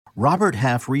Robert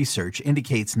Half research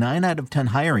indicates 9 out of 10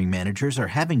 hiring managers are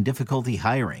having difficulty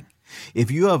hiring.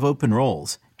 If you have open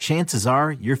roles, chances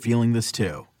are you're feeling this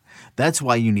too. That's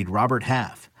why you need Robert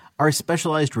Half. Our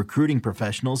specialized recruiting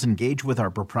professionals engage with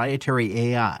our proprietary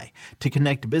AI to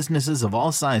connect businesses of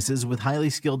all sizes with highly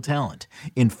skilled talent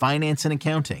in finance and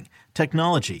accounting,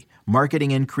 technology,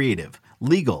 marketing and creative,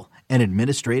 legal, and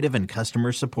administrative and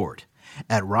customer support.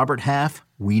 At Robert Half,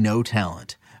 we know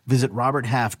talent. Visit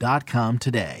roberthalf.com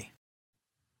today.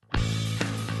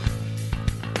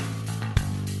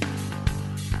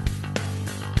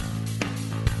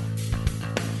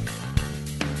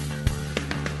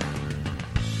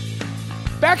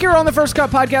 Back here on the First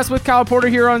Cut Podcast with Kyle Porter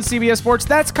here on CBS Sports.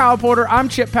 That's Kyle Porter. I'm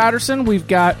Chip Patterson. We've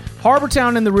got Harbor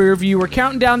Town in the rear view. We're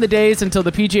counting down the days until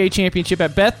the PGA Championship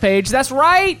at Bethpage. That's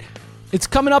right. It's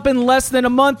coming up in less than a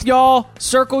month, y'all.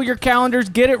 Circle your calendars.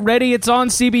 Get it ready. It's on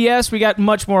CBS. We got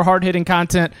much more hard-hitting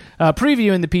content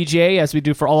previewing the PGA, as we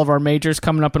do for all of our majors,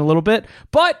 coming up in a little bit.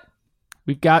 But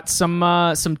we've got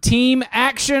some team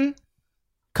action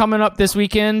coming up this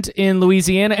weekend in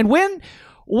Louisiana. And when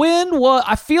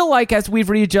I feel like as we've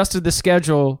readjusted the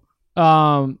schedule,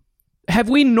 have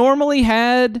we normally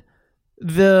had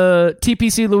the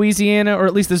TPC Louisiana, or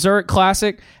at least the Zurich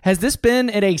Classic? Has this been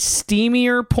at a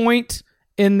steamier point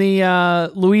in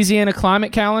the Louisiana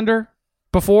climate calendar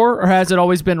before, or has it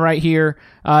always been right here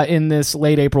in this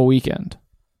late April weekend?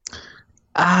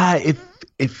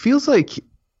 It feels like,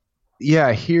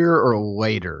 yeah, here or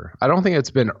later. I don't think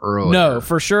it's been earlier. No,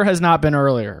 for sure has not been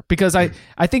earlier, because I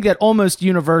think that almost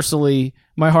universally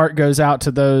my heart goes out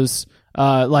to those.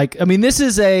 This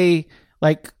is a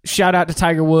shout out to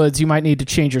Tiger Woods. You might need to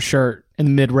change your shirt in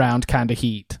the mid-round kind of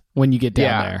heat when you get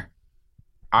down there.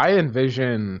 I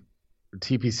envision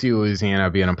TPC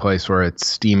Louisiana being a place where it's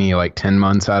steamy 10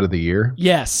 months out of the year.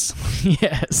 Yes.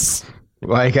 Yes.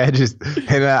 I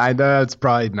know that's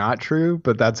probably not true,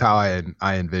 but that's how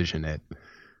I envision it.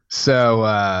 So,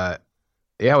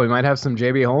 we might have some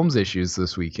JB Holmes issues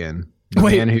this weekend. The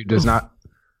man who does not,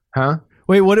 huh?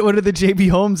 Wait, what are the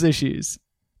JB Holmes issues?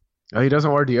 Oh, he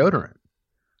doesn't wear deodorant.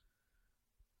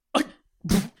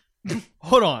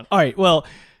 Hold on. All right. Well,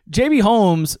 JB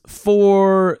Holmes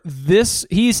for this,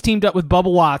 he's teamed up with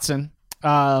Bubba Watson.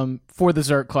 For the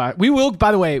Zurich Classic.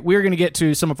 By the way, we're going to get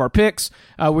to some of our picks.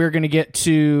 We're going to get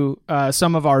to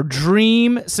some of our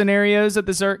dream scenarios at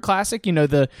the Zurich Classic.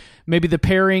 Maybe the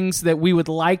pairings that we would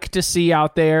like to see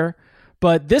out there.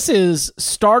 But this is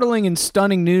startling and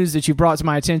stunning news that you brought to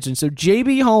my attention. So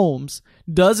JB Holmes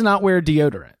does not wear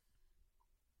deodorant.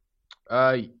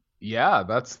 Yeah,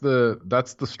 that's the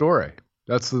story.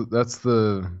 That's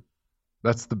the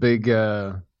big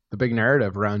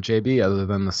narrative around JB, other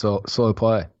than the slow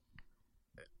play.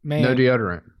 Man, no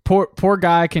deodorant. Poor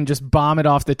guy can just bomb it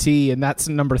off the tee, and that's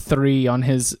number 3 on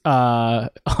his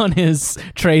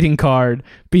trading card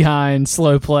behind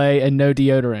slow play and no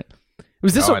deodorant.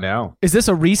 I know. Is this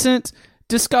a recent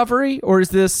discovery, or is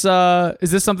this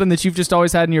something that you've just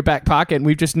always had in your back pocket and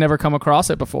we've just never come across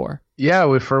it before?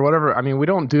 Yeah, for whatever. I mean, we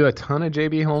don't do a ton of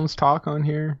JB Holmes talk on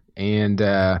here, and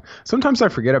sometimes I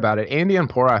forget about it. Andy and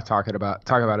Porath talk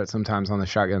about it sometimes on the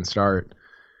Shotgun Start,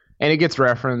 and it gets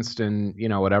referenced and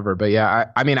whatever. But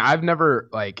yeah, I've never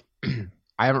I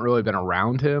haven't really been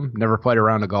around him, never played a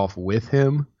round of golf with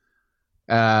him,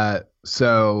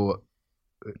 so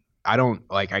I don't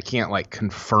I can't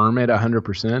confirm it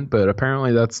 100%, but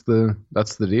apparently that's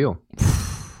the deal.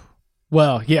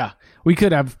 Well, yeah, we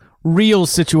could have real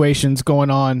situations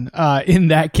going on in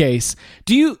that case.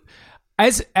 Do you,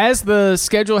 as the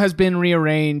schedule has been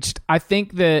rearranged, I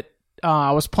think that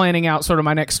I was planning out sort of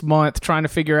my next month, trying to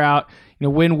figure out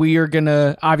when we are going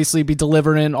to obviously be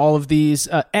delivering all of these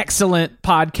excellent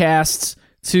podcasts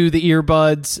to the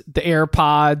earbuds, the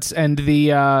AirPods, and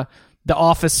the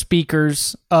office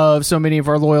speakers of so many of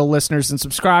our loyal listeners and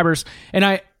subscribers. And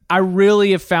I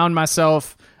really have found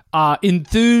myself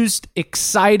enthused,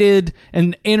 excited,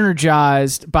 and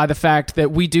energized by the fact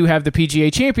that we do have the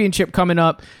PGA Championship coming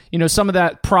up. Some of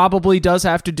that probably does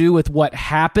have to do with what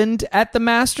happened at the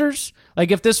Masters.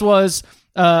 If this was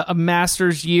a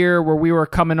Masters year where we were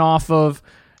coming off of,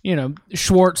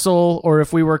 Schwartzel, or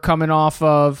if we were coming off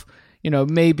of,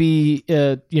 maybe,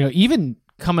 even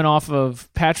coming off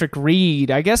of Patrick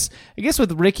Reed. I guess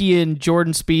with Ricky and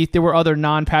Jordan Spieth, there were other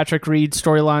non-Patrick Reed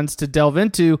storylines to delve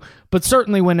into, but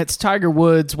certainly when it's Tiger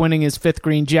Woods winning his 5th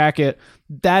green jacket,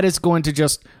 that is going to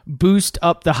just boost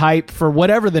up the hype for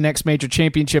whatever the next major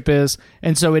championship is.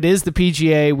 And so it is the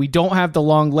PGA. We don't have the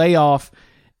long layoff.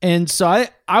 And so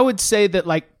I would say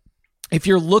that if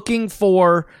you're looking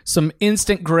for some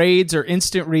instant grades or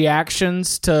instant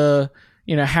reactions to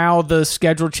how the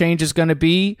schedule change is going to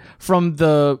be from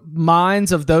the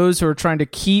minds of those who are trying to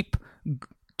keep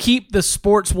the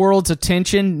sports world's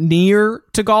attention near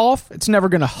to golf. It's never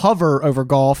going to hover over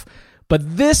golf,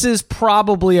 but this is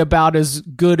probably about as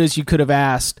good as you could have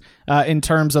asked in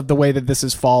terms of the way that this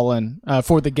has fallen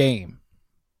for the game.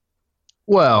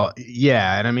 Well,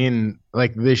 yeah, and I mean,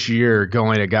 like this year,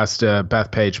 going Augusta,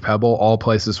 Bethpage, Pebble, all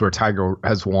places where Tiger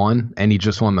has won, and he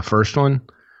just won the first one.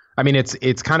 I mean,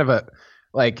 it's kind of a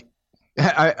like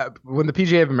when the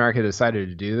PGA of America decided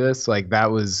to do this, like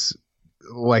that was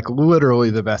like literally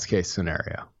the best case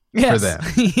scenario for them.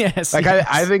 Yes. Like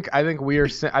I think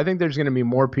there's going to be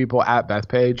more people at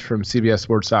Bethpage from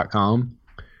CBSSports.com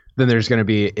than there's going to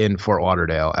be in Fort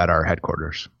Lauderdale at our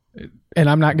headquarters. And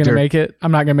I'm not going to make it.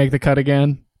 I'm not going to make the cut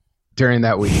again during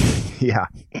that week. Yeah,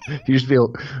 you just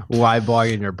feel live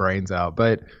blogging your brains out.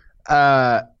 But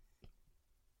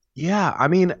yeah, I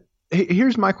mean,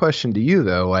 here's my question to you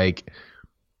though. Like,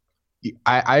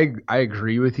 I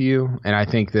agree with you, and I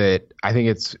think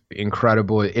it's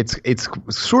incredible. It's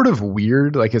sort of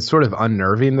weird, like it's sort of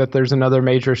unnerving that there's another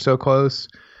major so close.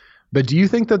 But do you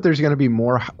think that there's going to be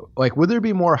more? Like, will there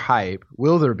be more hype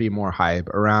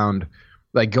around?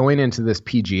 Like going into this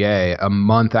PGA a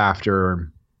month after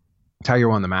Tiger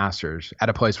won the Masters at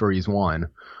a place where he's won,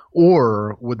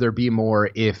 or would there be more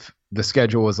if the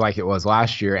schedule was like it was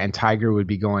last year and Tiger would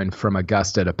be going from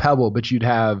Augusta to Pebble, but you'd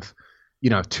have,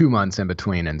 2 months in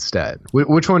between instead?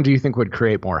 Which one do you think would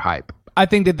create more hype? I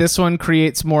think that this one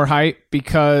creates more hype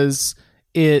because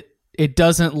it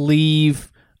doesn't leave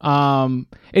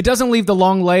the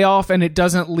long layoff, and it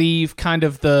doesn't leave kind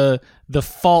of the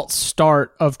false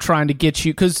start of trying to get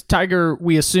you, because Tiger,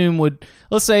 we assume, would,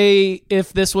 let's say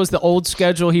if this was the old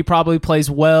schedule, he probably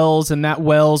plays Wells, and that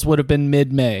Wells would have been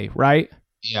mid-May, right?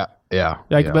 Yeah.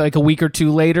 Like a week or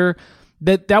two later.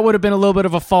 That would have been a little bit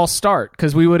of a false start,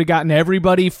 because we would have gotten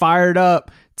everybody fired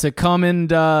up to come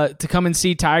and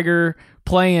see Tiger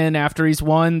playing after he's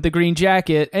won the green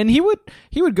jacket, and he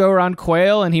would go around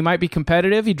Quail, and he might be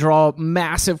competitive. He'd draw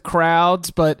massive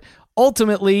crowds, but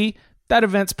ultimately that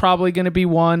event's probably going to be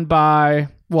won by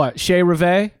Shea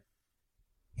Reve.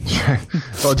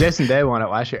 Well, Jason Day won it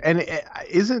last year, and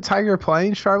isn't Tiger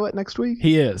playing Charlotte next week?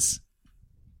 He is.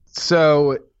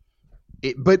 So,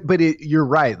 you're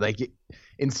right. Like,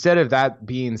 instead of that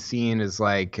being seen as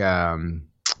like, Tiger's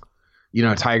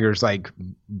like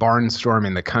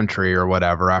barnstorming the country or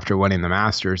whatever after winning the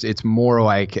Masters, it's more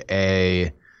like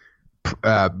a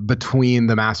between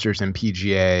the Masters and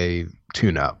PGA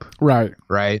tune-up.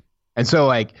 Right. And so,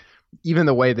 like, even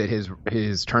the way that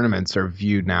his tournaments are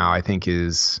viewed now, I think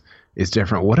is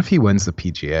different. What if he wins the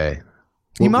PGA?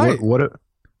 He might.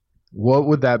 What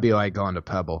would that be like going to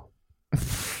Pebble?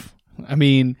 I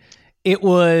mean, it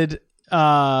would.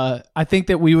 I think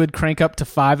that we would crank up to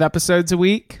 5 episodes a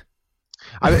week.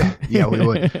 Yeah, we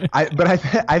would.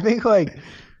 I think like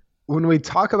when we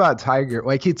talk about Tiger,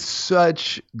 like it's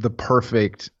such the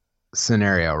perfect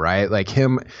scenario, right? Like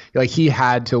he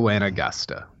had to win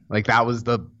Augusta. Like that was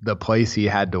the place he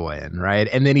had to win, right?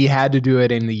 And then he had to do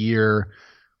it in the year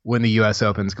when the US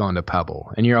Open's going to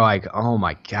Pebble. And you're like, oh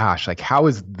my gosh, like how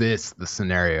is this the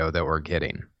scenario that we're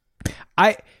getting?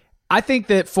 I think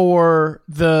that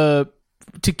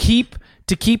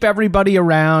to keep everybody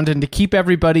around and to keep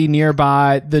everybody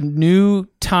nearby, the new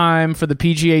time for the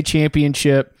PGA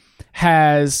Championship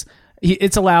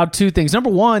it's allowed 2 things. Number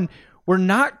one, we're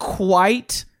not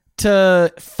quite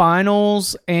to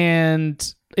finals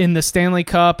and in the Stanley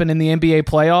Cup and in the NBA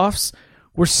playoffs.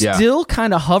 We're still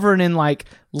kind of hovering in like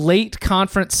late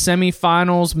conference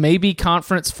semifinals, maybe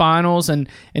conference finals. And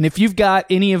if you've got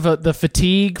any of the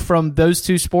fatigue from those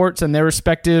 2 sports and their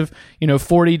respective,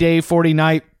 40-day,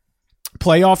 40-night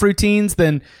playoff routines,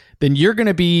 then you're going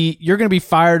to be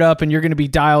fired up and you're going to be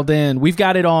dialed in. We've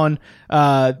got it on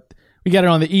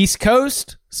the East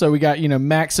Coast. So we got,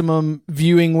 maximum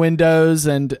viewing windows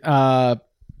and,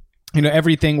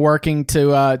 everything working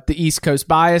to the East Coast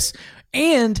bias.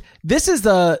 And this is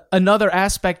another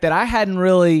aspect that I hadn't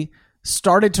really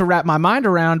started to wrap my mind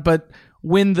around, but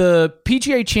when the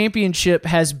PGA Championship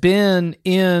has been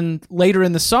in later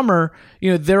in the summer,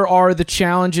 there are the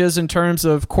challenges in terms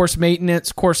of course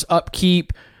maintenance, course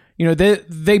upkeep.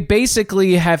 They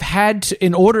basically have had to,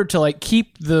 in order to like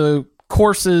keep the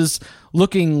courses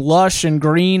looking lush and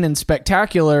green and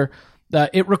spectacular,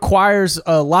 it requires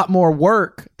a lot more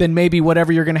work than maybe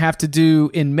whatever you're going to have to do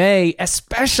in May,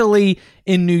 especially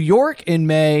in New York in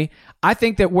May. I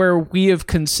think that where we have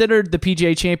considered the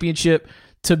PGA Championship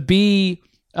to be,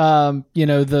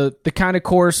 the kind of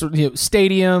course,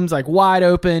 stadiums like wide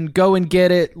open, go and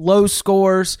get it, low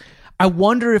scores. I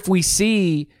wonder if we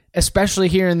see especially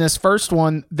here in this first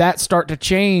one, that start to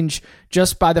change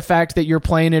just by the fact that you're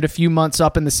playing it a few months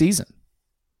up in the season?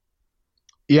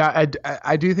 Yeah,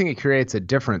 I do think it creates a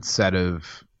different set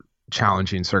of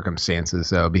challenging circumstances,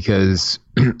 though, because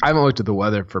I haven't looked at the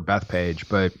weather for Bethpage,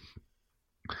 but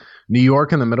New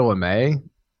York in the middle of May,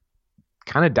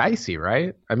 kind of dicey,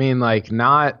 right? I mean,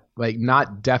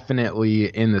 not definitely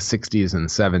in the 60s and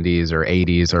 70s or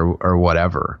 80s or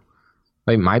whatever.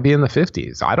 Like, might be in the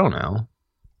 50s. I don't know.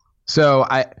 So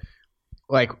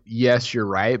yes, you're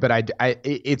right, but I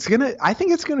think it's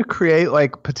gonna create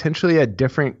like potentially a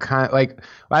different kind. Like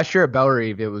last year at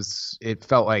Bellerive, it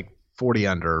felt like 40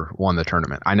 under won the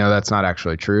tournament. I know that's not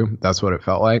actually true. That's what it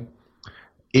felt like.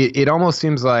 It almost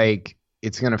seems like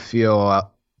it's gonna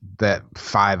feel that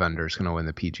 5 under is gonna win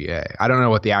the PGA. I don't know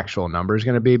what the actual number is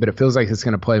gonna be, but it feels like it's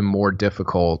gonna play more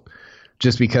difficult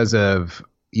just because of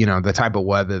the type of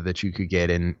weather that you could get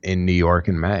in New York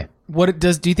in May.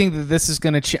 Do you think that this is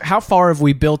going to how far have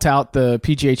we built out the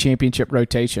PGA Championship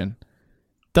rotation?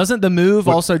 Doesn't the move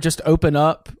also just open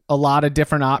up a lot of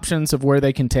different options of where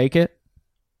they can take it?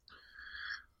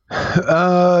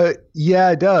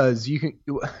 Yeah, it does. You can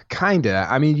kinda.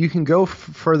 I mean, you can go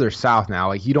further south now.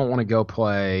 Like, you don't want to go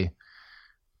play.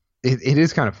 It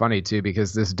is kind of funny too,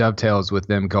 because this dovetails with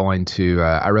them going to.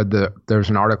 I read there's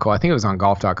an article. I think it was on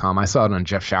golf.com. I saw it on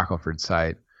Jeff Shackelford's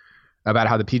site about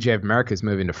how the PGA of America is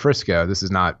moving to Frisco. This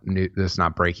is not new, this is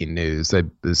not breaking news.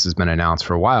 This has been announced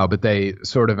for a while, but they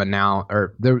sort of announced,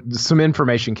 or some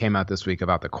information came out this week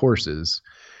about the courses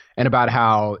and about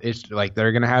how it's like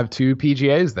they're going to have 2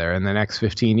 PGAs there in the next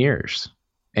 15 years.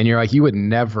 And you're like, you would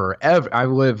never, ever. I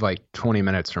live like 20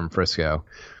 minutes from Frisco.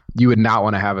 You would not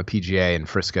want to have a PGA in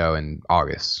Frisco in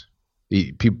August.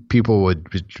 People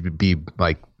would be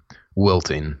like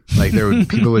wilting. Like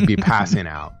people would be passing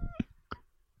out.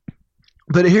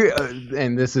 But here,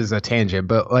 and this is a tangent,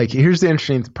 but like, here's the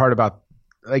interesting part about,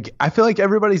 like, I feel like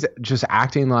everybody's just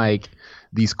acting like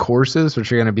these courses,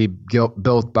 which are going to be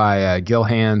built by Gil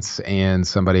Hanse and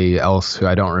somebody else who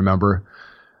I don't remember,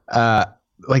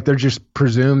 like they're just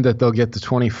presumed that they'll get the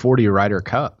 2040 Ryder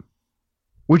Cup,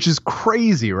 which is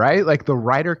crazy, right? Like the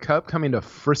Ryder Cup coming to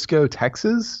Frisco,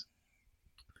 Texas.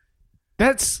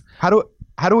 That's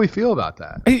How do we feel about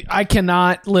that? I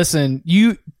cannot listen.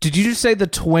 Did you just say the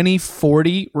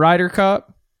 2040 Ryder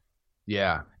Cup?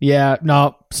 Yeah. Yeah.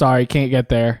 No, sorry, can't get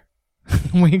there. I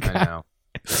know.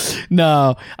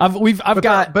 No,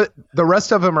 but the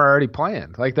rest of them are already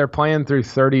planned. Like they're playing through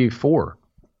 34.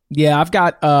 Yeah, I've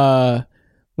got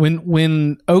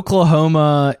when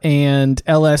Oklahoma and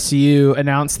LSU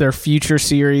announced their future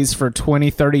series for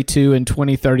 2032 and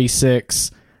 2036,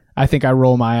 I think I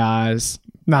roll my eyes.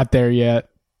 Not there yet.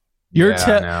 You're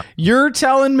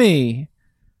telling me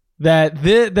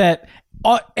that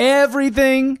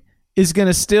everything is going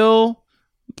to still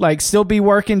be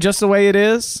working just the way it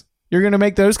is? You're going to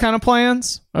make those kind of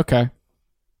plans? Okay.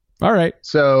 All right.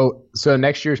 So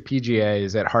next year's PGA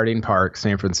is at Harding Park,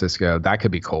 San Francisco. That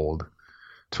could be cold.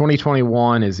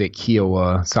 2021 is at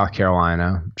Kiowa, South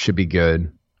Carolina. Should be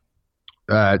good.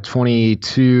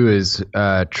 22 is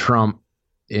Trump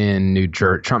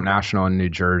National in New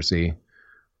Jersey.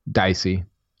 Dicey.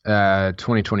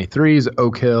 2023 is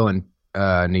Oak Hill in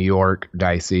New York.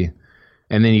 Dicey.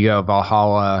 And then you go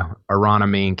Valhalla,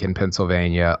 Aronimink in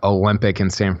Pennsylvania, Olympic in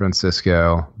San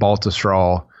Francisco,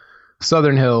 Baltusrol,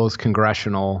 Southern Hills,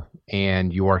 Congressional,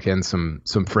 and you work in some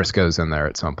Friscos in there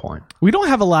at some point. We don't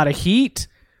have a lot of heat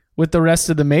with the rest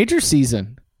of the major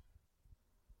season.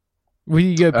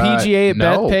 We go PGA at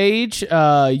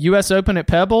Bethpage, U.S. Open at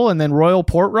Pebble, and then Royal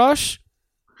Portrush.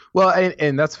 Well,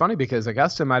 and that's funny because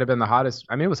Augusta might have been the hottest.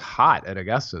 I mean, it was hot at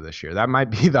Augusta this year. That might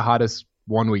be the hottest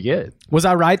one we get. Was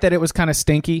I right that it was kind of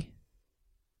stinky?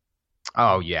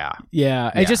 Oh yeah.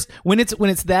 Yeah. It just when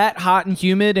it's that hot and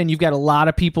humid and you've got a lot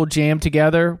of people jammed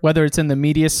together, whether it's in the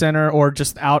media center or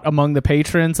just out among the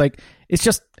patrons, like it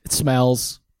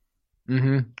smells.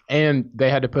 Mm-hmm. And they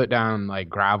had to put down like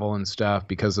gravel and stuff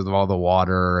because of all the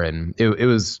water, and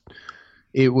it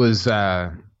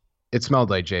smelled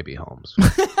like JB Holmes.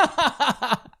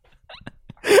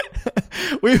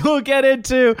 We will get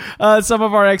into some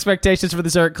of our expectations for the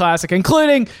Zurich Classic,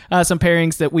 including some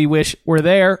pairings that we wish were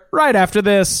there right after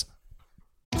this.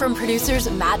 From producers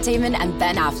Matt Damon and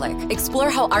Ben Affleck, explore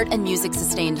how art and music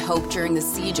sustained hope during the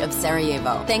siege of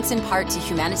Sarajevo, thanks in part to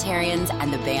humanitarians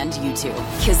and the band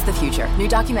U2. Kiss the Future. New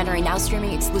documentary now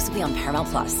streaming exclusively on Paramount+.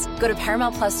 Go to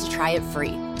Paramount+ to try it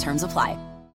free. Terms apply.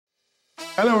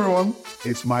 Hello everyone,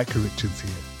 it's Micah Richards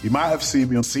here. You might have seen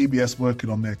me on CBS working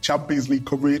on their Champions League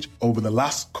coverage over the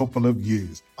last couple of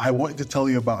years. I wanted to tell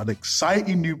you about an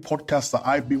exciting new podcast that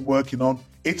I've been working on.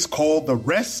 It's called The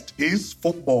Rest is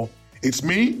Football. It's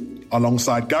me,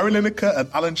 alongside Gary Lineker and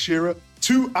Alan Shearer,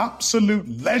 two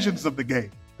absolute legends of the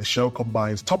game. The show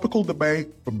combines topical debate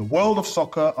from the world of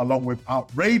soccer along with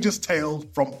outrageous tales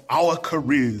from our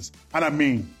careers. And I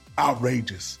mean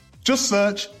outrageous. Just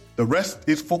search The Rest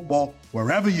is Football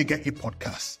wherever you get your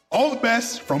podcasts. All the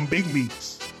best from Big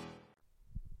Meats.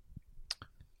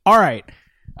 All right.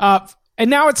 And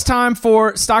now it's time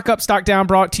for Stock Up, Stock Down,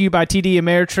 brought to you by TD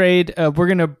Ameritrade. We're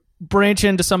going to branch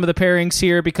into some of the pairings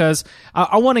here because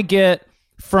I want to get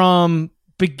from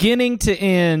beginning to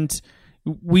end.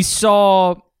 We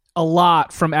saw a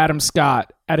lot from Adam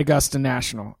Scott at Augusta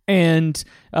National. And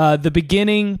the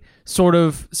beginning sort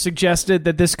of suggested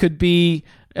that this could be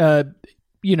a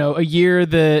year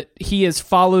that he has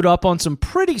followed up on some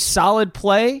pretty solid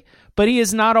play, but he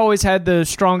has not always had the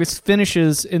strongest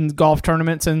finishes in golf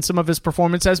tournaments, and some of his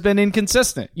performance has been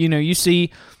inconsistent. You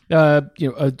see a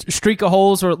streak of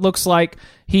holes where it looks like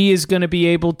he is going to be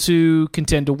able to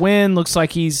contend to win. Looks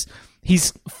like he's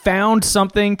found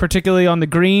something, particularly on the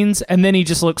greens, and then he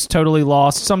just looks totally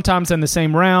lost, sometimes in the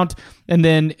same round, and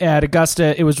then at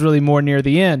Augusta, it was really more near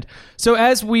the end. So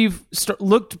as we've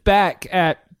looked back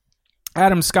at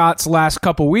Adam Scott's last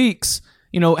couple weeks,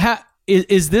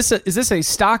 is this a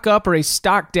stock up or a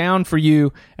stock down for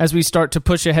you as we start to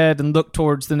push ahead and look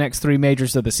towards the next three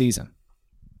majors of the season?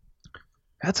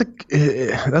 That's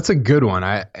a good one.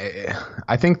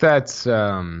 I think that's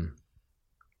I'm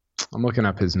looking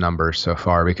up his numbers so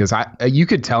far because you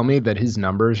could tell me that his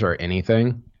numbers are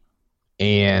anything,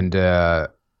 and I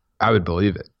would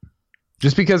believe it.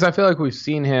 Just because I feel like we've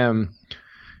seen him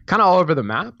kind of all over the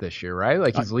map this year, right?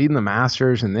 Like he's leading the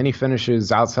Masters, and then he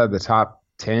finishes outside the top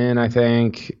 10, I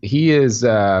think. He is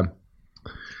I'm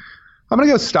going to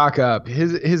go stock up.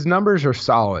 His numbers are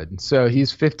solid. So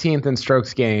he's 15th in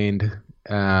strokes gained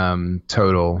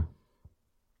total.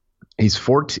 He's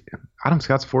 14. Adam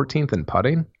Scott's 14th in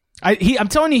putting. I'm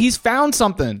telling you, he's found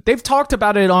something. They've talked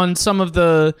about it on some of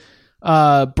the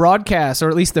broadcasts, or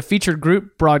at least the featured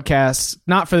group broadcasts,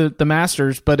 not for the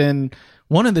Masters, but in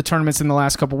one of the tournaments in the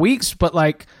last couple weeks. But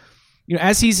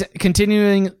as he's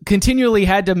continually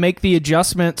had to make the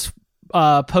adjustments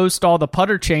post all the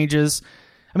putter changes.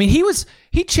 I mean,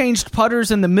 he changed putters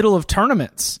in the middle of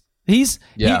tournaments. He's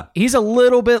a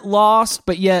little bit lost,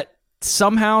 but yet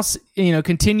somehow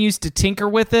continues to tinker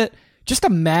with it. Just a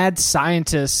mad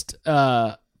scientist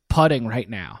putting right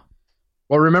now.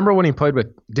 Well, remember when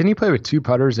didn't he play with two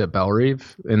putters at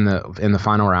Bellerive in the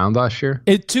final round last year?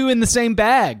 Two in the same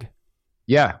bag.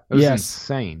 Yeah, it was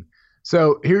insane.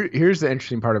 So here's the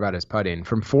interesting part about his putting.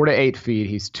 From 4 to 8 feet,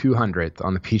 he's 200th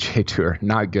on the PGA Tour.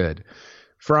 Not good.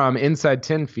 From inside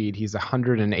 10 feet, he's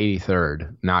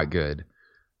 183rd. Not good.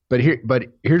 But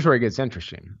here's where it gets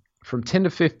interesting. From 10 to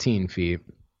 15 feet,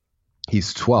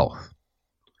 he's 12th.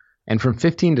 And from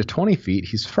 15 to 20 feet,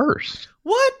 he's first.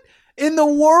 What in the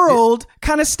world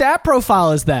kind of stat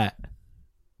profile is that?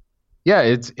 Yeah,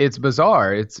 it's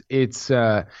bizarre. It's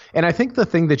and I think the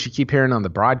thing that you keep hearing on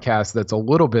the broadcast that's a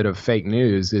little bit of fake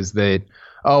news is that,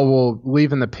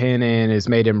 leaving the pin in has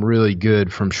made him really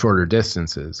good from shorter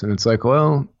distances. And it's like,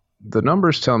 well, the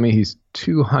numbers tell me he's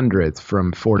 200th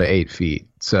from 4 to 8 feet.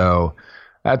 So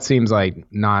that seems like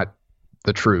not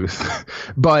the truth.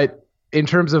 But in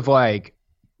terms of like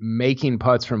making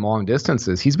putts from long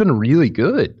distances, he's been really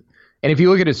good. And if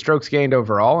you look at his strokes gained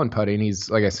overall in putting,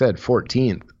 he's, like I said,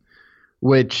 14th.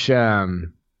 Which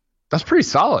that's pretty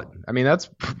solid. I mean, that's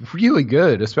really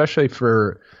good, especially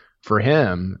for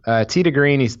him. Tee to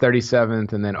green, he's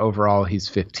 37th, and then overall, he's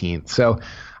 15th. So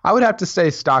I would have to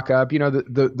say stock up.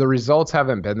 The results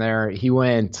haven't been there. He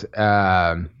went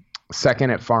second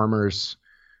at Farmers,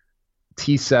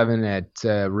 T7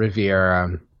 at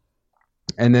Riviera,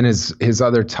 and then his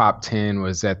other top 10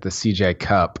 was at the CJ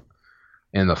Cup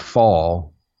in the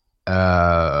fall.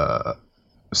 So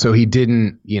he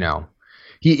didn't,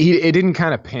 it didn't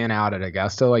kind of pan out at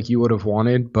Augusta like you would have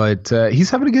wanted, but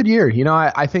he's having a good year.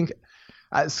 I think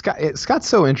Scott's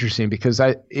so interesting because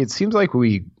it seems like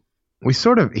he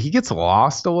gets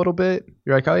lost a little bit.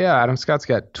 You're like, oh yeah, Adam Scott's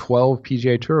got 12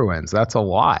 PGA Tour wins. That's a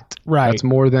lot. Right. That's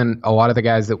more than a lot of the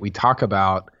guys that we talk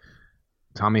about.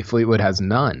 Tommy Fleetwood has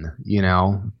none.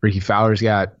 Ricky Fowler's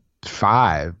got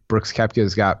 5. Brooks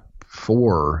Koepka's got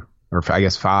 4, or I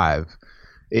guess 5.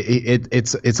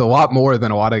 It's a lot more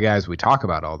than a lot of guys we talk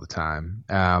about all the time.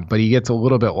 But he gets a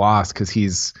little bit lost because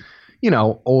he's,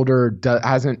 older,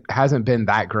 hasn't been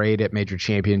that great at major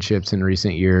championships in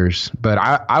recent years. But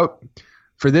I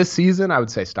for this season, I would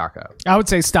say stock up. I would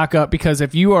say stock up because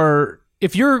if you're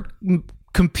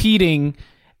competing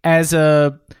as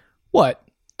a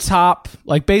top,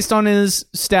 like based on his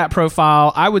stat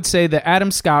profile, I would say that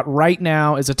Adam Scott right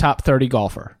now is a top 30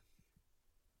 golfer.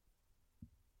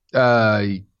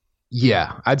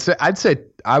 Yeah, I'd say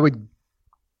I would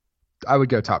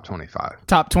go top 25.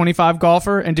 Top 25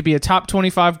 golfer, and to be a top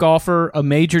 25 golfer, a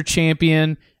major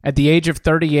champion at the age of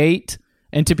 38,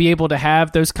 and to be able to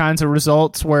have those kinds of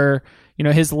results where, you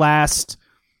know, his last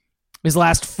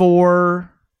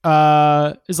four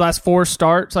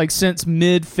starts, like since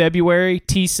mid-February,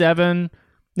 T7, you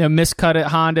know, miscut at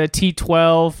Honda,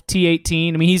 T12,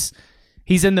 T18. I mean,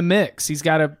 he's in the mix. He's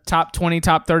got a top 20,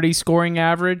 top 30 scoring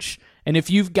average. And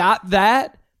if you've got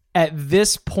that at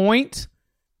this point,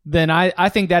 then I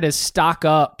think that is stock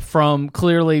up from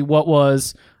clearly what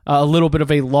was a little bit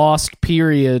of a lost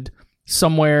period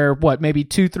somewhere, maybe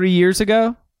 2-3 years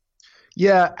ago?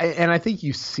 Yeah, and I think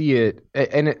you see it,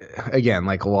 and again,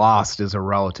 like lost is a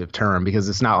relative term because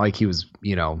it's not like he was,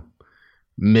 you know,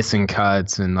 missing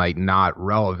cuts and like not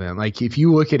relevant. Like if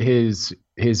you look at his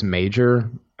major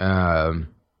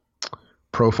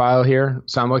profile here,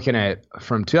 so I'm looking at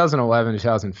from 2011 to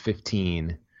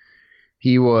 2015,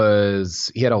 he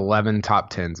had 11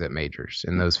 top 10s at majors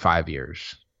in those 5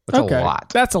 years. That's a lot.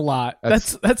 That's a lot.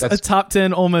 That's a top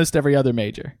 10 almost every other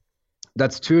major.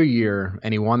 That's 2 a year,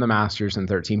 and he won the Masters in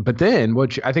 13. But then,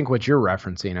 what you're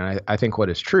referencing, and I think what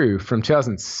is true, from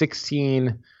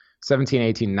 2016, 17,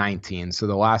 18, 19, so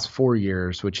the last 4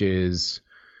 years, which is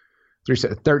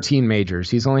 13 majors,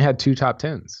 he's only had 2 top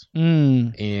 10s.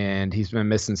 And he's been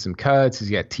missing some cuts. He's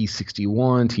got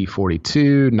T61,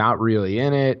 T42, not really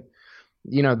in it.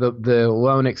 You know, the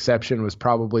lone exception was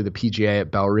probably the PGA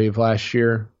at Bellerive last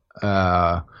year.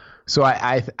 So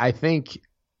I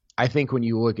think when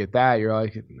you look at that, you're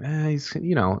like,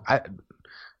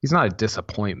 he's not a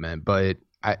disappointment, but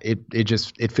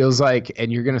it feels like,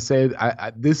 and you're gonna say,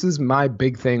 this is my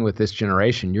big thing with this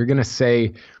generation. You're gonna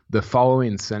say the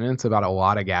following sentence about a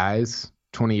lot of guys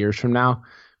 20 years from now.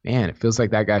 Man, it feels like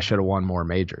that guy should have won more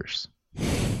majors,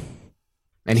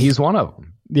 and he's one of them.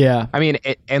 Yeah, I mean,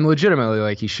 and legitimately,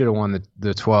 like he should have won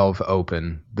the 12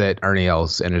 Open that Ernie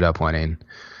Els ended up winning.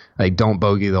 Like, don't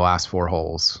bogey the last 4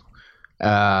 holes.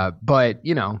 But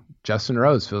you know, Justin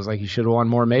Rose feels like he should have won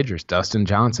more majors. Dustin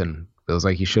Johnson feels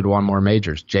like he should have won more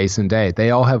majors. Jason Day,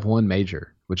 they all have one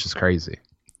major, which is crazy.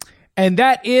 And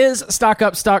that is Stock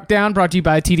Up, Stock Down, brought to you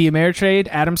by TD Ameritrade.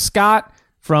 Adam Scott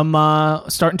from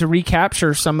starting to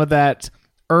recapture some of that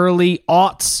early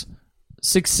aughts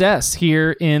success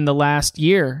here in the last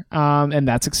year, and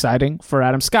that's exciting for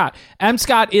Adam Scott. Adam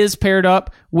Scott is paired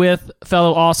up with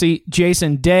fellow Aussie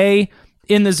Jason Day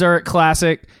in the Zurich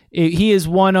Classic. He is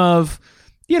one of,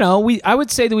 you know, I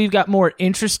would say that we've got more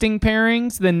interesting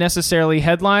pairings than necessarily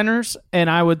headliners, and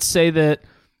I would say that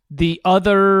the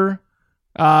other,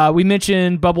 we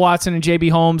mentioned Bubba Watson and JB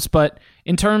Holmes, but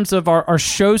in terms of our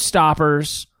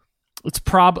showstoppers,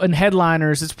 and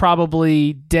headliners, it's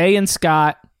probably Day and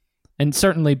Scott, and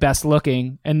certainly best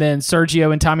looking, and then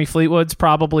Sergio and Tommy Fleetwood's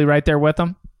probably right there with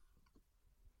them.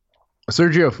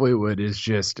 Sergio Fleetwood is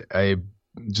just a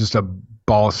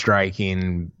ball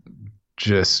striking,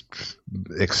 just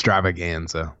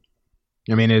extravaganza.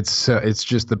 I mean, it's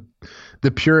just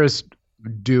the purest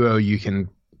duo you can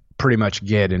pretty much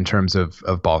get in terms of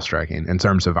ball striking, in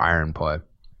terms of iron play.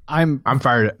 I'm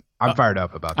fired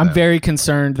up about that. I'm very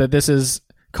concerned that this has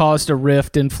caused a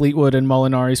rift in Fleetwood and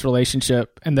Molinari's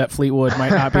relationship, and that Fleetwood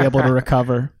might not be able to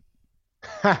recover.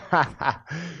 I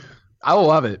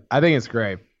love it. I think it's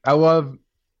great. I love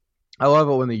it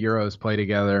when the Euros play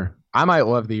together. I might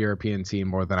love the European team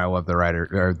more than I love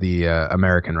the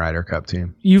American Ryder Cup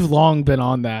team. You've long been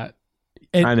on that.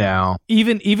 And I know.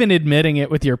 Even admitting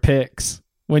it with your picks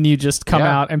when you just come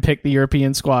out and pick the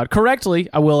European squad correctly,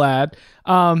 I will add.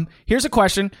 Here's a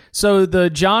question. So the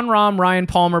John Rahm, Ryan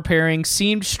Palmer pairing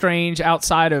seemed strange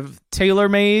outside of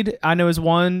TaylorMade. I know is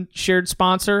one shared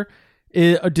sponsor.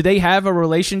 Do they have a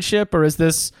relationship, or is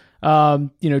this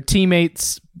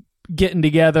teammates getting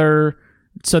together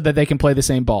so that they can play the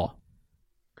same ball?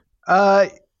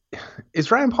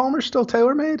 Is Ryan Palmer still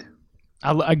TaylorMade?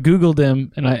 I Googled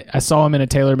him and I saw him in a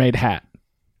TaylorMade hat.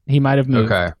 He might have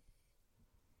moved. Okay.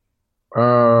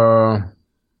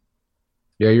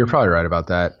 Yeah, you're probably right about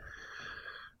that.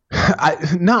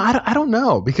 I don't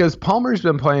know, because Palmer's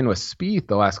been playing with Spieth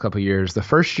the last couple of years. The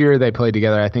first year they played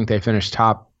together, I think they finished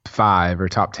top 5 or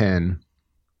top 10,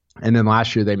 and then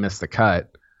last year they missed the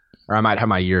cut. Or I might have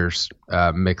my years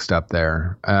mixed up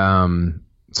there.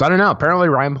 So I don't know. Apparently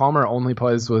Ryan Palmer only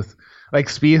plays with, like,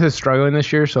 Spieth is struggling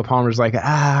this year, so Palmer's like,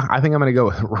 I think I'm going to go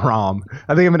with Rahm.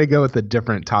 I think I'm going to go with a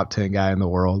different top 10 guy in the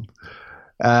world.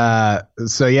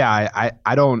 So yeah,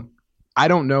 I don't I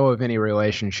don't know of any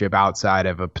relationship outside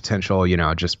of a potential,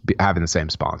 just having the same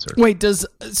sponsor. Wait, does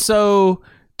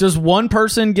one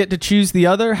person get to choose the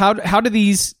other? How do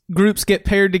these groups get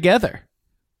paired together?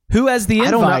 Who has the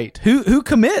invite? Who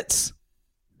commits?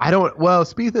 Well,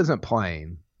 Spieth isn't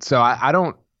playing, so I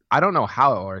don't know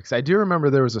how it works. I do remember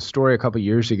there was a story a couple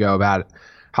years ago about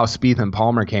how Spieth and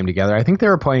Palmer came together. I think they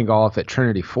were playing golf at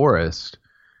Trinity Forest,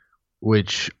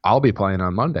 which I'll be playing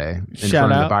on Monday in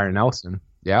front of Byron Nelson.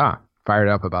 Yeah, fired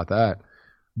up about that.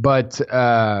 But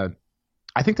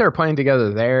I think they were playing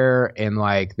together there, and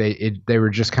like they were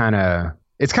just kind of.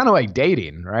 It's kind of like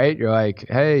dating, right? You're like,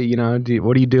 hey,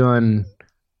 what are you doing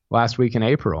last week in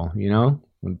April?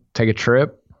 Take a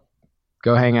trip,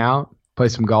 go hang out, play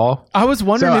some golf. I was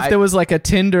wondering if there was like a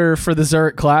Tinder for the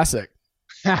Zurich Classic.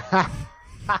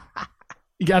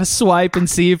 You got to swipe and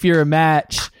see if you're a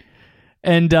match,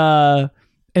 and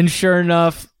sure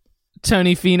enough,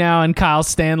 Tony Finau and Kyle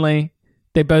Stanley,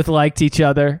 they both liked each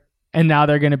other, and now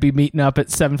they're going to be meeting up at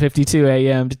 7:52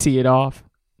 a.m. to tee it off.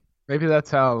 Maybe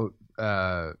that's how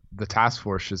the task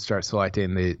force should start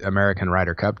selecting the American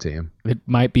Ryder Cup team. It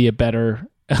might be better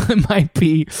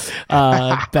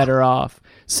off.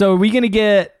 So are we going to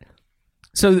get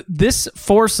this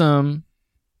foursome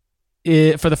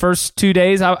for the first 2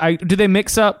 days? Do they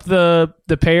mix up the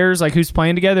pairs, like who's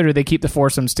playing together, or do they keep the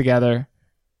foursomes together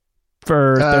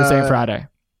for Thursday and Friday?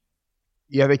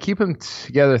 Yeah, they keep them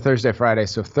together Thursday, Friday.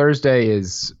 So Thursday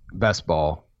is best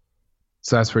ball.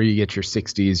 So that's where you get your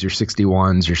 60s, your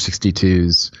 61s, your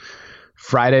 62s.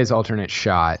 Friday's alternate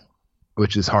shot,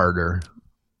 which is harder.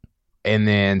 And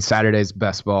then Saturday's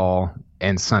best ball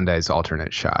and Sunday's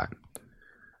alternate shot.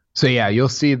 So yeah, you'll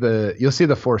see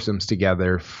the foursomes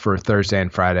together for Thursday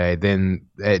and Friday. Then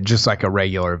just like a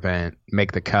regular event,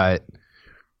 make the cut,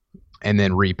 and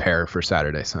then repair for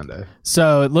Saturday, Sunday.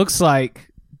 So it looks like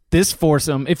this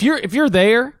foursome. If you're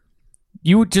there,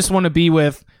 you just want to be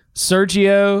with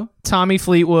Sergio, Tommy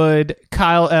Fleetwood,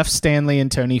 Kyle F. Stanley,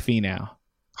 and Tony Finau.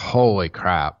 Holy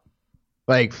crap!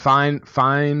 Like find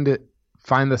the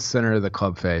center of the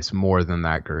club face more than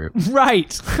that group.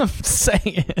 Right, I'm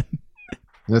saying.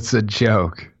 That's a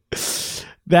joke.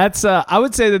 That's I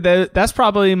would say that's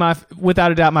probably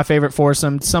without a doubt my favorite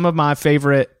foursome. Some of my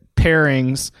favorite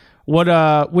pairings.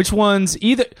 Which ones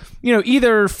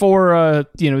either for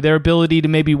their ability to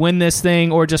maybe win this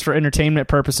thing or just for entertainment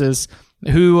purposes.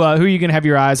 Who are you gonna have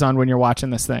your eyes on when you're watching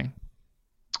this thing?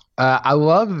 I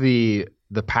love the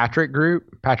Patrick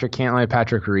group, Patrick Cantlay,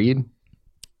 Patrick Reed,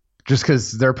 just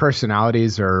because their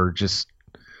personalities are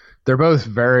they're both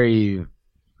very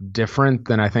different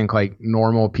than I think like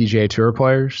normal PGA Tour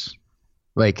players,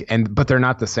 but they're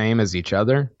not the same as each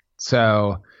other.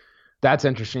 So that's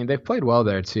interesting. They've played well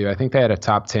there too. I think they had a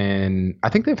top 10. I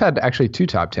think they've had actually 2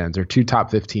 top 10s or 2 top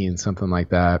 15s, something like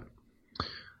that.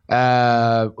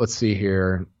 Let's see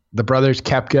here. The brothers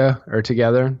Koepka are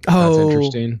together. That's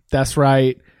interesting. That's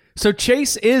right. So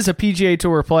Chase is a PGA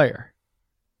Tour player.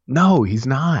 No, he's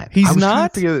not. He's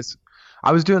not?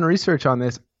 I was doing research on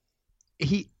this.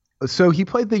 He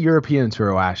played the European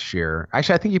Tour last year.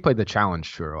 Actually, I think he played the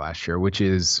Challenge Tour last year, which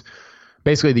is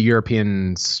basically the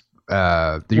Europeans,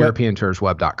 European Tour's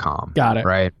web.com. Got it.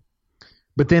 Right.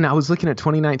 But then I was looking at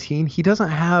 2019. He doesn't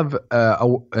have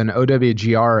an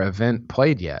OWGR event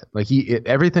played yet. Like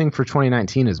everything for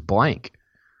 2019 is blank.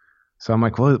 So I'm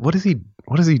like, well, what is he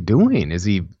doing? Is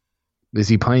he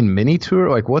playing mini tour?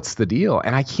 Like, what's the deal?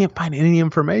 And I can't find any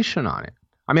information on it.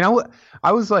 I mean,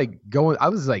 I was like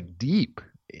deep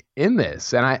in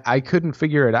this, and I couldn't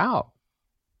figure it out.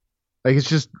 Like, it's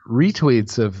just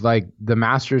retweets of like the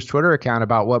Masters Twitter account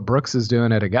about what Brooks is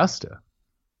doing at Augusta.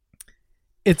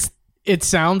 It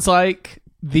sounds like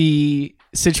the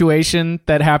situation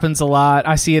that happens a lot.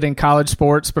 I see it in college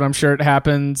sports, but I'm sure it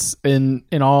happens in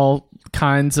all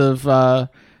kinds of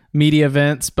media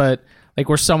events. But like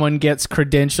where someone gets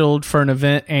credentialed for an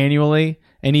event annually,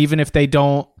 and even if they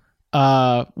don't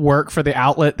work for the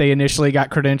outlet they initially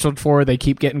got credentialed for, they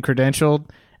keep getting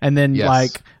credentialed, and then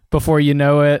like before you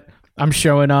know it, I'm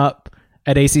showing up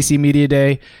at ACC Media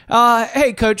Day.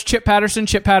 Hey, Coach Chip Patterson,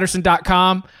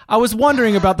 chippatterson.com. I was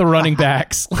wondering about the running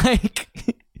backs. like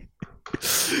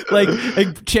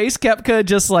Chase Koepka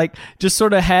just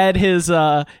sort of had his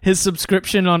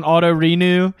subscription on auto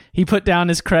renew. He put down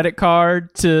his credit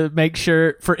card to make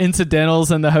sure for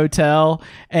incidentals in the hotel,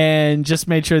 and just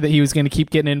made sure that he was going to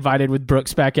keep getting invited with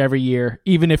Brooks back every year,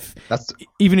 even if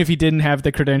he didn't have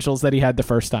the credentials that he had the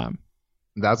first time.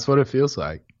 That's what it feels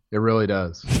like. It really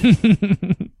does.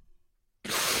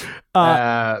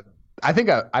 I think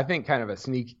kind of a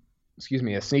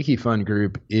sneaky fun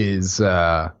group is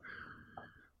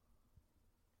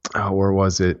Oh, where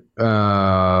was it?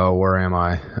 Where am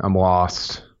I? I'm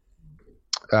lost.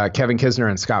 Kevin Kisner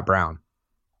and Scott Brown.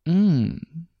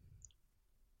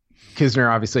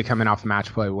 Kisner obviously coming off a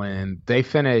match play win. They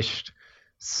finished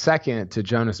second to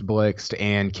Jonas Blixt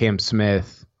and Cam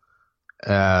Smith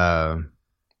 2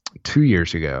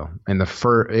 years ago. And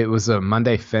it was a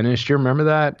Monday finish. Do you remember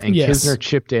that? And yes. Kisner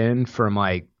chipped in from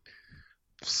like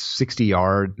 60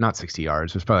 yards, not 60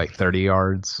 yards. It was probably like 30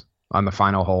 yards on the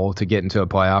final hole to get into a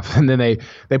playoff. And then they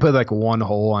put like one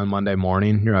hole on Monday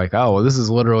morning. You're like, oh, well, this is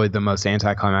literally the most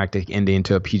anticlimactic ending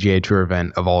to a PGA Tour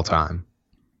event of all time.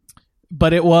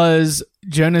 But it was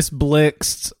Jonas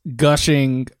Blixt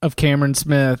gushing of Cameron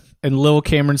Smith and little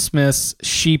Cameron Smith's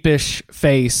sheepish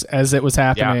face as it was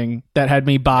happening that had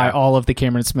me buy all of the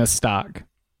Cameron Smith stock.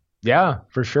 Yeah,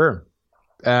 for sure.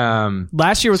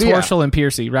 Last year was Horschel and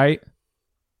Piercy, right?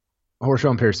 Horschel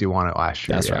and Piercy won it last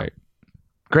year. That's right.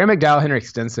 Graham McDowell, Henrik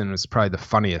Stenson was probably the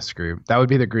funniest group. That would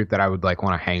be the group that I would like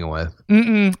want to hang with.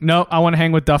 No, I want to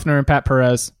hang with Duffner and Pat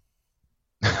Perez.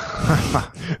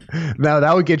 No,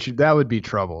 that would get you. That would be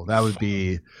trouble.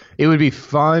 It would be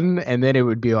fun, and then it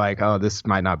would be like, oh, this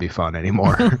might not be fun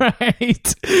anymore.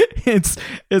 Right?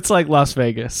 It's like Las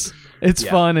Vegas. It's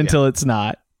fun until it's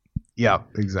not. Yep,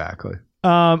 exactly.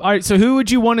 All right. So who would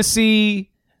you want to see?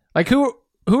 Like who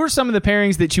are some of the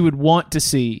pairings that you would want to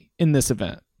see in this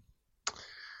event?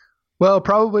 Well,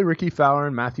 probably Ricky Fowler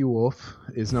and Matthew Wolff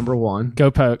is number one. Go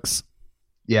Pokes.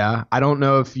 Yeah, I don't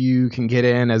know if you can get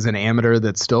in as an amateur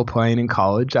that's still playing in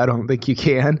college. I don't think you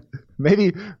can.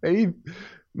 Maybe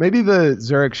the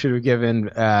Zurich should have given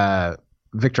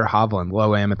Victor Hovland,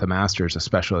 low am at the Masters, a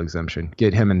special exemption.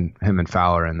 Get him and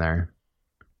Fowler in there.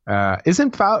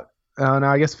 Isn't Fowler? Oh no,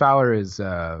 I guess Fowler is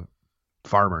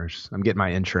Farmers. I'm getting my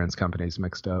insurance companies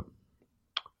mixed up.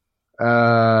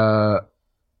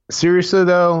 Seriously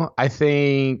though, I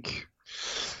think.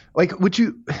 Like,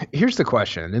 here's the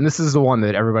question, and this is the one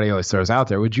that everybody always throws out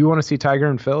there. Would you want to see Tiger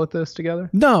and Phil at this together?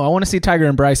 No, I want to see Tiger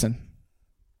and Bryson.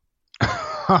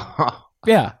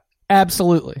 Yeah,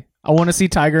 absolutely. I want to see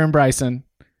Tiger and Bryson.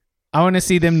 I want to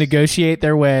see them negotiate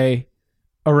their way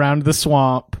around the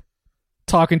swamp,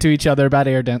 talking to each other about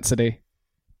air density.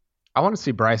 I want to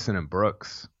see Bryson and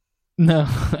Brooks. No.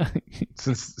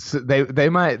 Since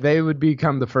they would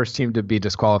become the first team to be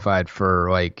disqualified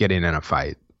for like getting in a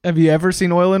fight. Have you ever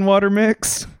seen oil and water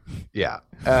mix? Yeah.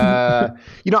 I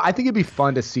think it'd be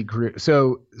fun to see group.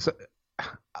 So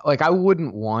like I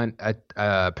wouldn't want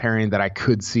a pairing that I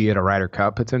could see at a Ryder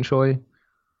Cup potentially.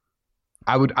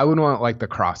 I wouldn't want like the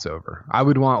crossover. I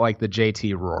would want like the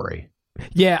JT Rory.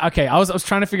 Yeah, okay. I was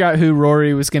trying to figure out who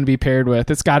Rory was going to be paired with.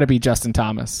 It's got to be Justin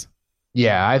Thomas.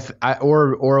 Yeah,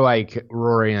 or like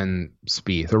Rory and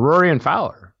Spieth or Rory and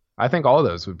Fowler. I think all of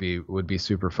those would be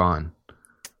super fun.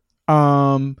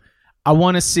 I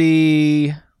want to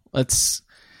see.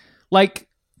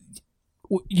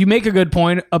 You make a good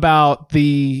point about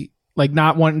the like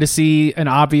not wanting to see an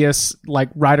obvious like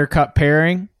Ryder Cup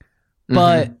pairing,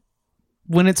 but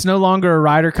when it's no longer a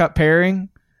Ryder Cup pairing,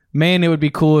 man, it would be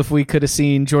cool if we could have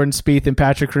seen Jordan Spieth and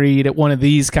Patrick Reed at one of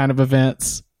these kind of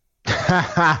events.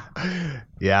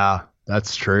 Yeah,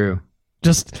 that's true.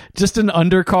 Just an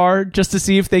undercard, just to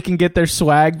see if they can get their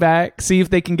swag back, see if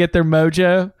they can get their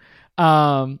mojo.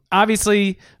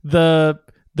 Obviously the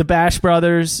Bash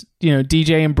brothers,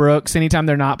 DJ and Brooks, anytime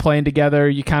they're not playing together,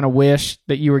 you kind of wish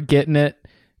that you were getting it.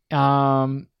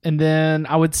 And then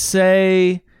I would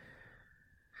say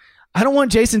I don't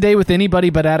want Jason Day with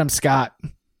anybody but Adam Scott.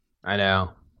 I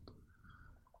know.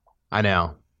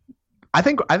 I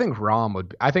think Rom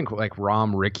would. I think like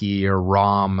Rom Ricky or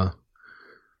Rom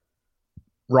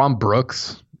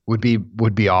Brooks would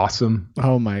be awesome.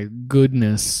 Oh my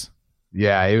goodness.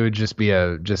 Yeah, it would just be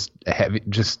just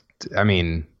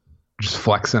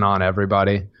flexing on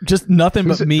everybody. Just nothing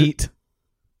but meat.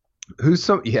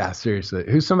 Seriously.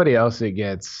 Who's somebody else that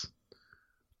gets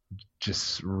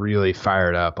just really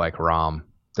fired up like Rom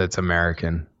that's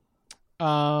American? He's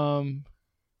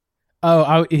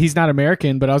not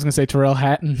American, but I was going to say Terrell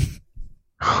Hatton.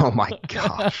 Oh my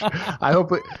gosh. I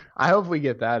hope we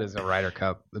get that as a Ryder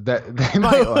Cup. That they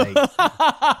might like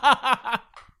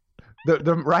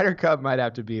The Ryder Cup might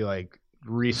have to be like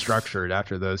restructured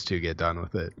after those two get done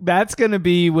with it. That's going to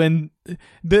be it's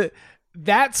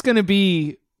going to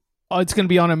be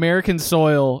on American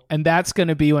soil, and that's going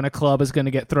to be when a club is going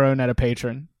to get thrown at a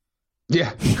patron.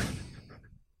 Yeah.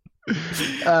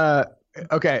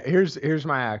 Okay, here's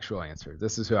my actual answer.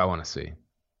 This is who I want to see.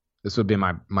 This would be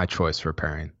my choice for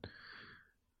pairing.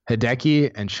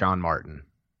 Hideki and Sean Martin.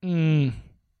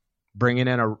 Bringing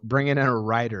in a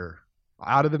writer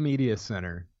out of the media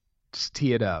center. Just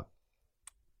tee it up.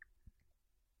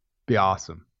 Be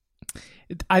awesome.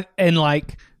 I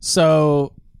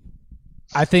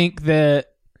think that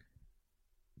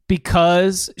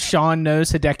because Sean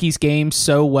knows Hideki's game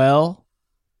so well,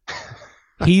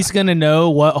 he's going to know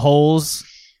what holes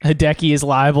Hideki is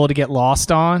liable to get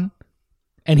lost on.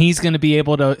 And he's going to be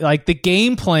able to, like, the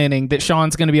game planning that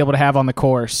Sean's going to be able to have on the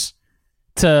course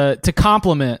to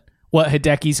complement what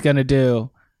Hideki's going to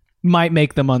do might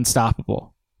make them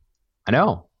unstoppable. I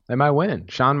know. They might win.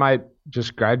 Sean might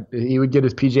just he would get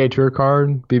his PGA Tour card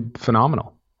and be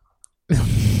phenomenal.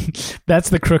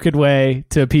 That's the crooked way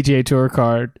to a PGA Tour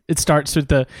card. It starts with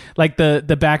the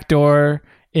back door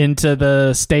into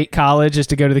the state college is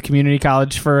to go to the community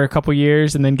college for a couple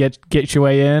years and then get your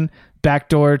way in. Back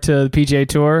door to the PGA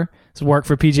Tour. So work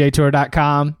for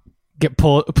PGAtour.com. Get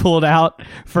pulled out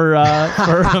for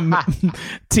a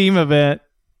team event.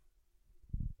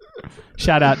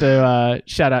 Shout out to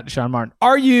Sean Martin.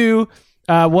 Are you?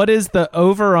 What is the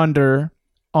over under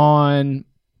on?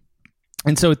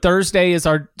 And so Thursday is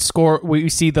our score. We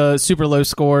see the super low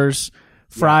scores.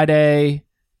 Friday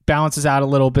balances out a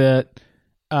little bit.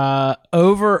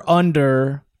 Over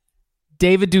under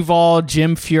David Duval,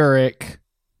 Jim Furyk.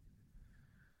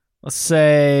 Let's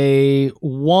say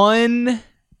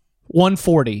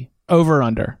 140 over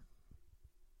under.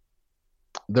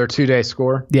 Their 2-day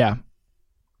score? Yeah.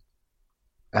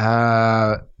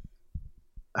 I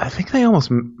think they almost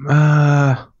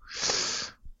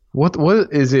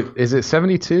what is it? Is it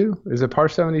 72? Is it par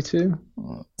 72?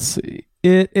 Let's see.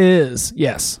 It is.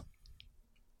 Yes.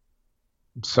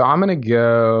 So I'm going to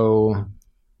go.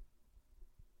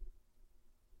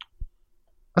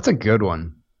 That's a good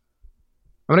one.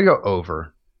 I'm going to go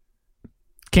over.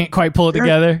 Can't quite pull it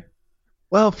together.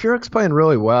 Well, Furyk's playing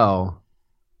really well.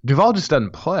 Duval just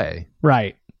doesn't play.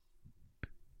 Right.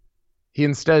 He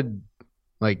instead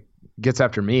gets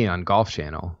after me on Golf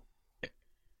Channel,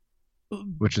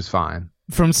 which is fine.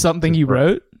 From something you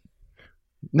wrote?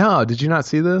 No, did you not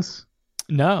see this?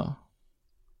 No.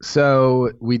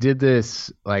 So we did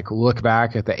this look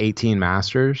back at the 18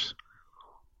 Masters,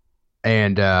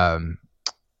 and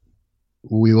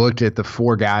we looked at the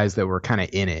 4 guys that were kind of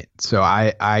in it. So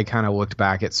I kind of looked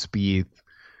back at Spieth.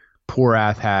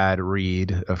 Porath had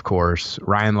Reed, of course.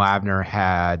 Ryan Lavner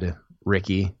had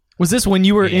Ricky. Was this when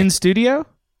you were in studio?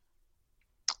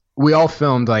 We all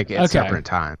filmed at separate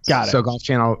times. Got it. So Golf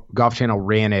Channel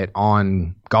ran it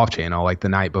on Golf Channel the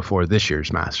night before this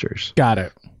year's Masters. Got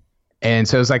it. And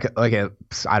so it was like a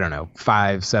I don't know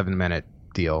 5-7 minute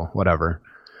deal, whatever.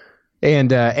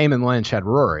 And Eamon Lynch had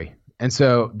Rory. And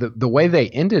so the way they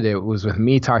ended it was with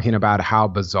me talking about how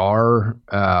bizarre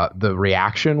the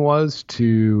reaction was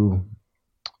to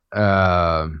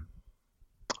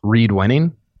Reed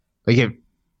winning.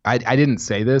 I didn't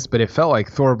say this, but it felt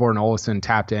like Thorborn Olesen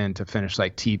tapped in to finish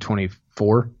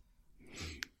T24.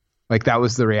 That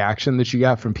was the reaction that you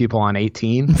got from people on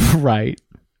 18. Right.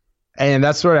 And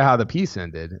that's sort of how the piece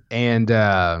ended. And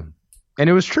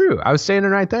it was true. I was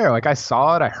standing right there. I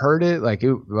saw it. I heard it. I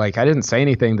didn't say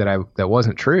anything that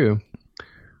wasn't true.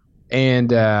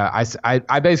 And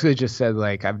I basically just said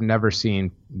I've never seen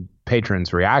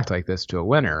patrons react like this to a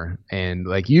winner. And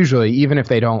usually, even if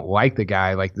they don't like the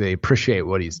guy, they appreciate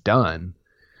what he's done.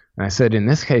 And I said, in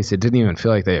this case, it didn't even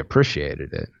feel like they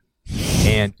appreciated it.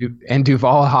 And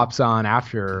Duval hops on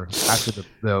after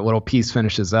the little piece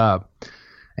finishes up.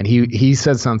 And he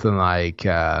said something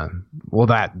well,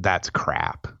 that's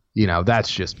crap.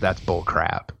 That's bull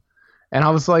crap. And I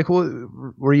was like, well,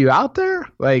 were you out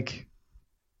there? And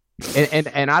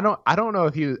I don't know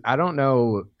if I don't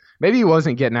know. Maybe he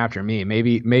wasn't getting after me.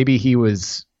 Maybe he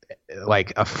was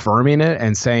affirming it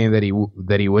and saying that he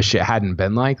wished it hadn't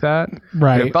been like that.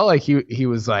 Right. But it felt like he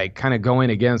was kind of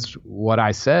going against what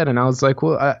I said. And I was like,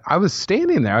 well, I was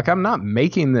standing there. I'm not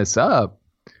making this up.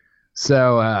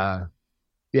 So,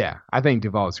 yeah, I think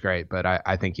Duval is great, but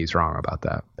I think he's wrong about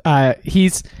that. I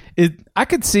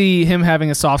could see him having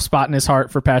a soft spot in his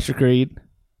heart for Patrick Reed.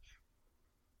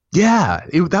 Yeah,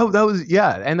 that was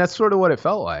and that's sort of what it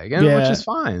felt like, and which is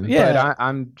fine. Yeah, but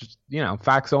I'm just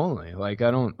facts only. I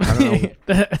don't know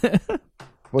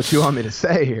what you want me to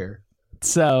say here.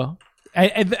 So,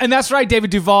 and that's right,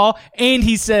 David Duval, and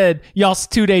he said y'all's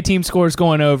 2-day team scores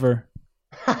going over.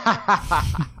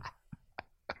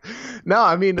 No,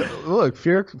 I mean, look,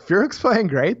 Furyk's playing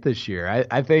great this year.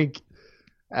 I think,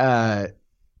 I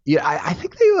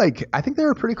think they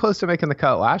were pretty close to making the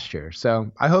cut last year.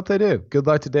 So I hope they do. Good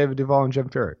luck to David Duval and Jim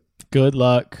Furyk. Good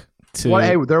luck to. Well,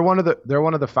 hey, they're one of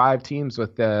the 5 teams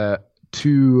with the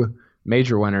 2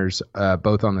 major winners,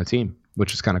 both on the team,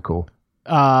 which is kind of cool.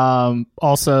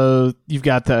 Also, you've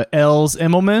got the Els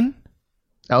Immelman.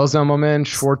 Zimmelman,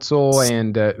 Schwartzel,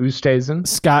 and Oosthuizen.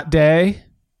 Scott Day,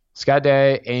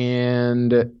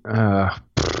 and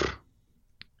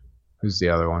who's the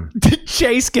other one?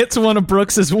 Chase gets one of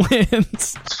Brooks's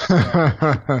wins.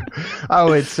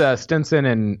 Oh, it's Stinson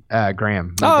and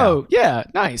Graham. Oh, yeah,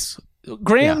 nice.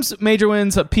 Graham's major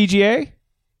wins at PGA?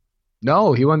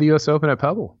 No, he won the U.S. Open at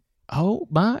Pebble. Oh,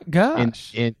 my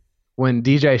gosh. When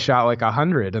DJ shot like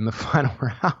 100 in the final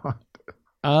round.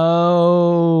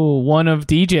 Oh, one of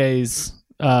DJ's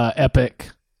epic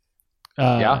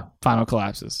final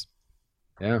collapses.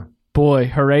 Yeah. Boy,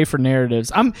 hooray for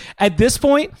narratives. I'm at this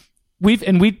point, we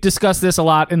discussed this a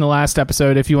lot in the last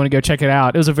episode. If you want to go check it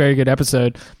out, it was a very good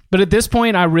episode. But at this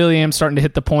point, I really am starting to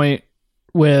hit the point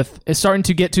it's starting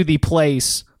to get to the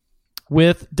place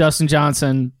with Dustin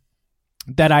Johnson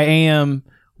that I am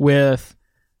with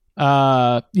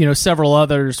several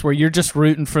others where you're just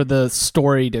rooting for the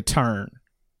story to turn.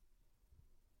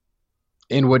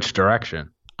 In which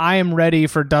direction? I am ready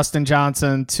for Dustin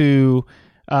Johnson to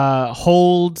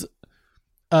hold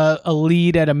a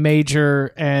lead at a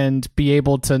major and be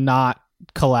able to not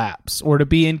collapse, or to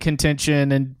be in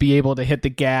contention and be able to hit the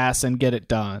gas and get it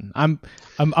done. I'm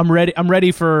ready. I'm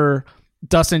ready for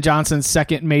Dustin Johnson's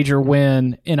second major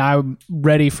win, and I'm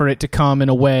ready for it to come in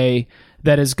a way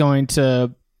that is going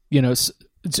to,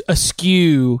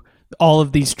 eschew all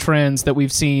of these trends that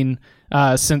we've seen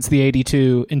since the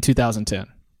 82 in 2010.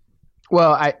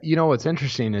 Well, what's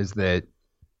interesting is that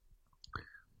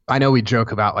I know we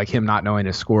joke about like him not knowing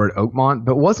his score at Oakmont,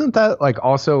 but wasn't that like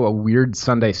also a weird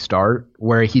Sunday start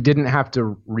where he didn't have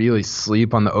to really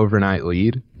sleep on the overnight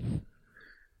lead?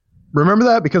 Remember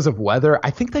that because of weather?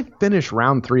 I think they finished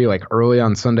round 3 like early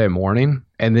on Sunday morning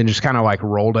and then just kind of like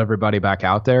rolled everybody back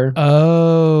out there.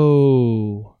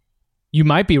 Oh, you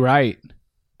might be right.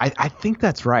 I think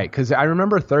that's right, because I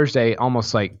remember Thursday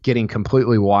almost like getting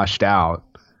completely washed out,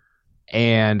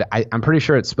 and I'm pretty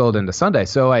sure it spilled into Sunday.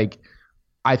 So like,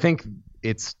 I think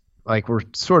it's like we're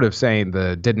sort of saying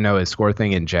the didn't know his score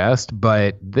thing in jest,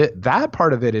 but that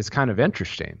part of it is kind of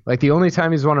interesting. Like the only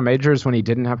time he's won a major is when he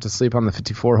didn't have to sleep on the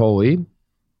 54-hole lead.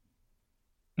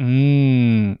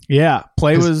 Yeah.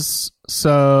 Play was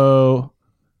so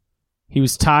he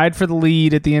was tied for the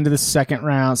lead at the end of the second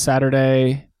round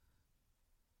Saturday.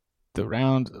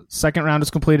 The second round was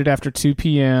completed after 2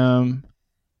 p.m.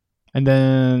 and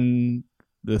then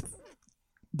the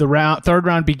third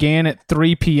round began at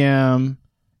 3 p.m.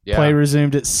 Yeah. Play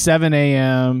resumed at 7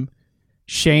 a.m.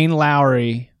 Shane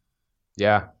Lowry.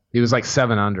 Yeah, he was like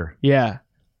 7 under. Yeah.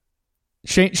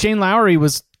 Shane Lowry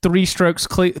was 3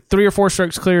 or 4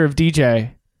 strokes clear of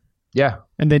DJ. Yeah.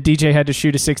 And then DJ had to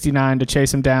shoot a 69 to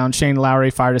chase him down. Shane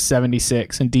Lowry fired a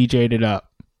 76 and DJ'd it up.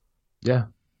 Yeah.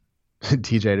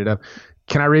 DJ'd it up.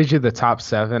 Can I read you the top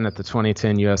 7 at the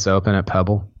 2010 U.S. Open at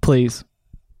Pebble? Please.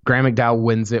 Graham McDowell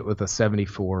wins it with a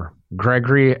 74.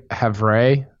 Gregory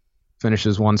Havre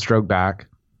finishes 1 stroke back.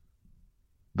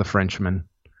 The Frenchman.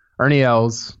 Ernie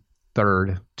Els,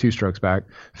 3rd, 2 strokes back.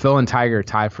 Phil and Tiger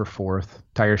tie for 4th.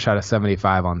 Tiger shot a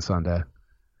 75 on Sunday.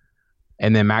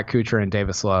 And then Matt Kuchar and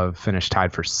Davis Love finished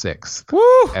tied for 6th.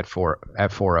 Woo! at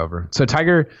 4 over. So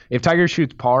if Tiger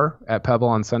shoots par at Pebble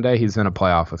on Sunday, he's in a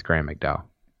playoff with Graham McDowell.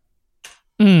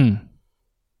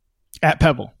 At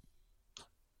Pebble.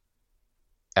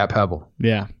 At Pebble.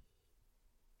 Yeah.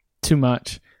 Too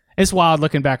much. It's wild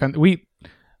looking back on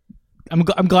I'm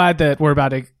glad that we're about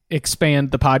to expand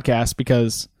the podcast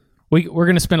because we're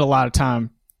going to spend a lot of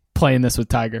time playing this with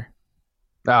Tiger.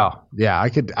 Oh, yeah, I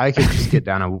could just get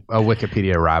down a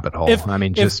Wikipedia rabbit hole.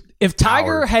 If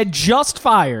Tiger had just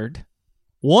fired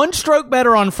 1 stroke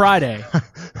better on Friday,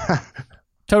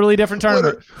 totally different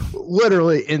tournament.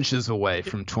 Literally inches away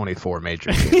from 24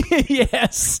 majors.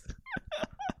 Yes.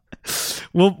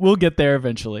 We'll get there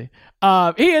eventually.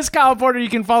 He is Kyle Porter. You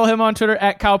can follow him on Twitter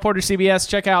at Kyle Porter CBS.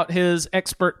 Check out his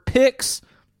expert picks.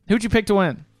 Who'd you pick to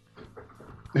win?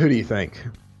 Who do you think?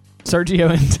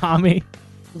 Sergio and Tommy.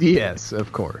 Yes,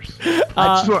 of course.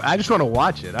 I just want to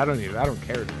watch it. I don't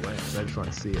care who wins. I just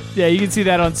want to see it. Yeah, you can see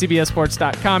that on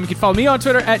CBSSports.com. You can follow me on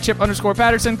Twitter at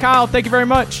Chip_Patterson. Kyle, thank you very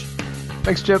much.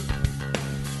 Thanks, Chip.